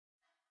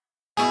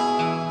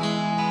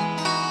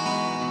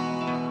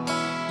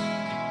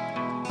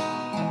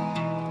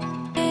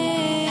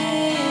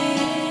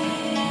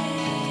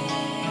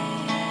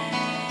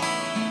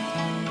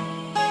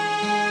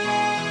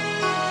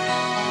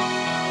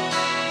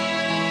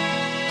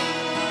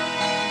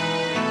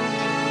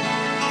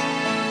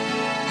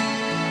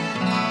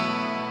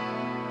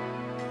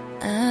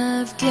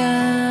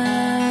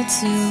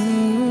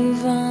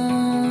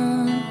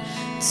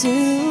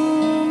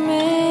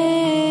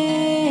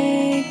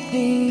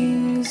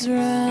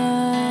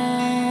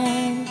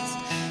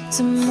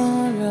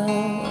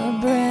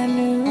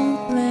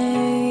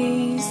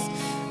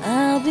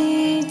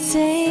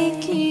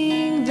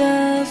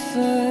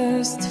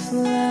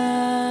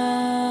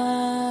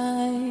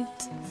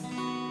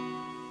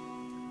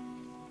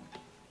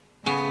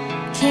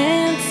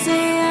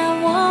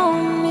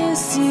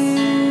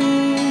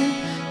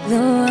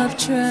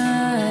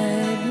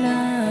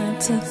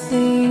to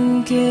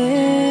think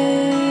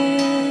it.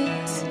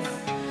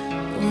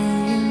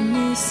 Will you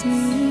miss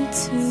me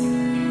too?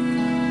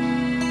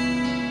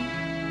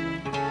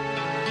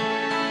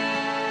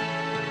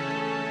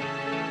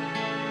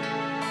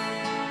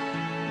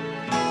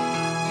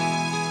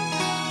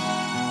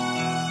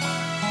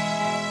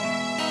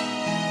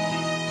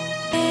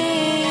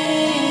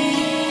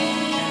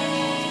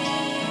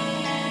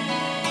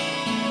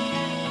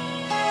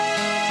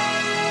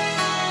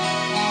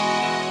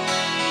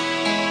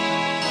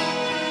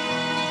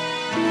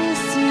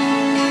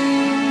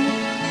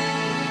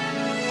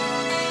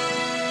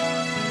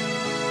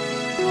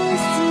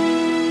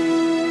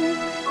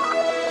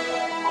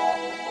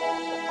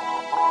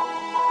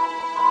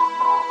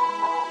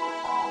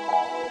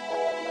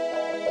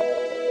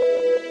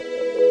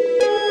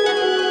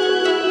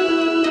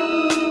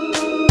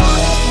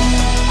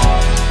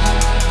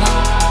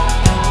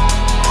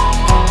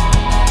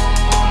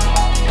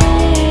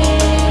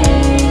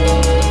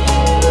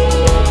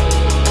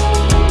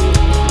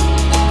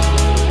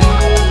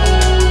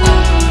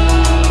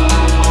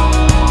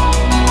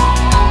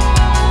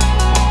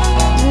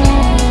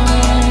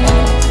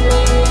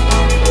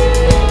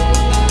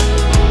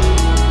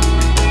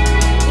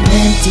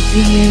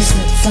 Years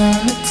that's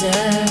on the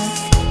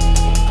desk.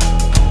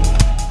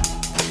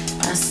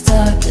 I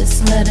start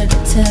this letter to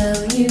tell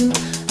you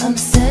I'm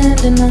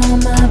sending all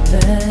my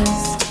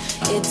best.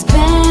 It's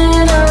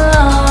been a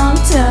long,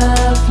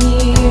 tough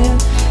year.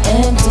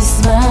 Empty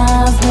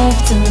smiles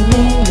left to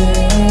linger.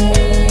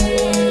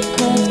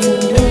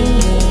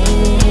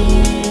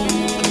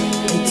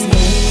 It's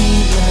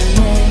made my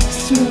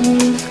next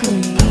move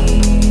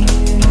clear.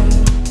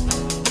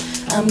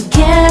 I'm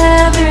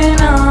gathering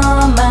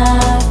all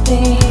my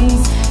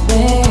things,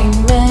 burying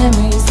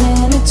memories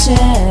in a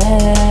chest.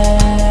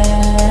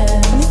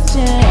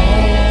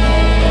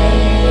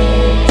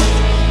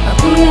 I'll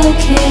be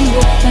okay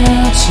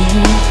without you.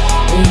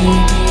 Will you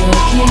be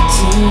okay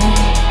too?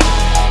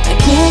 I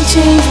can't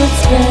change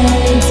what's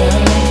been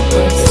done.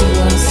 Words to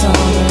us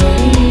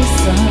already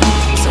sung.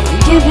 So I'm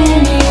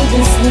giving you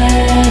this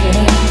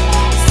letter,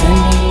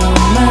 sending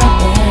all my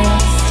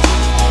best,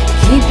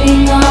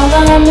 keeping all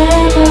our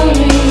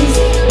memories,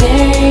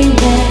 burying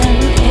them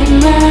in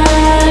my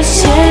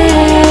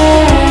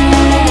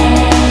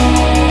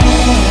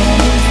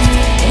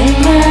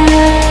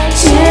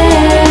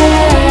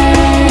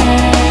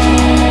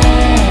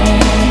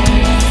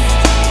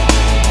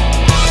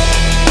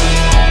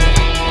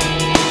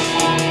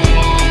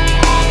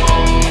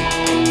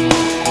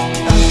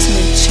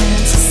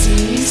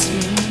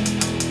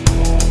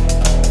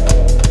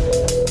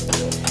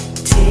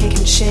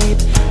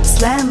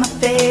Slam my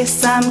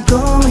face, I'm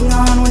going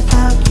on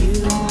without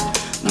you.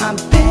 My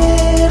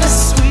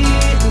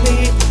bittersweet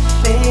leap of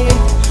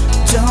faith.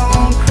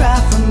 Don't cry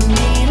for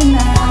me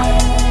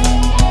tonight.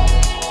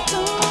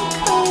 Don't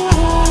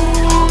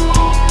cry.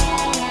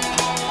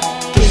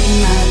 Give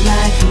my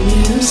life a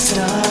new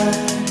start.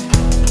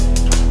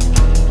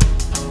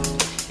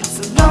 It's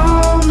a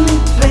lonely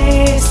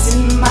place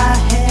in my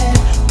head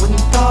when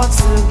thoughts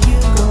of you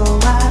go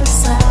out of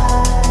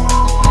sight.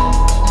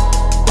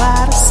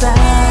 Out of sight.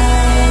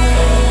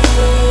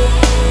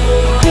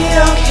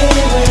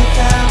 Okay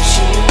without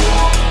you,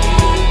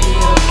 you'll be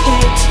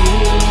okay too.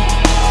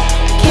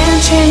 I can't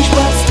change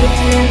what's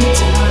been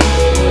done.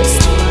 Words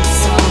to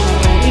us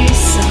already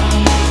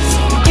sung. So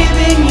I'm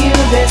giving you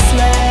this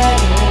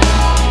letter,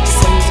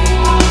 sending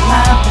all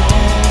my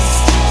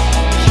best,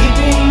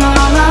 keeping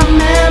all our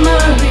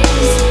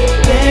memories,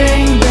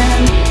 burying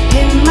them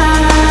in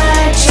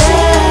my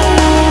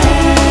chest,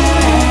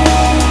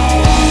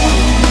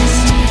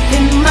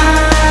 in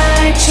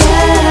my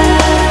chest.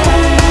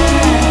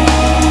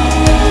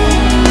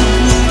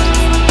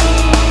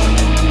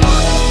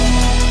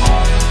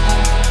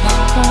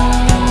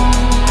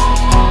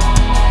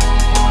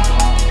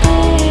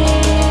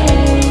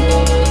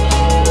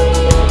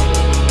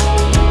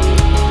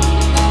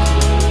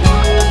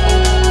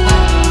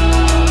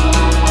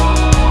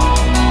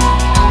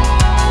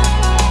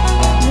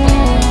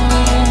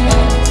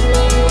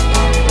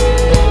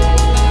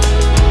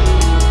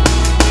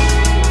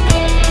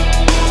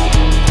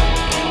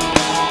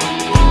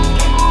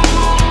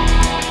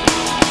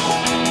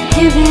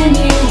 Giving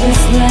you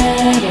this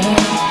letter,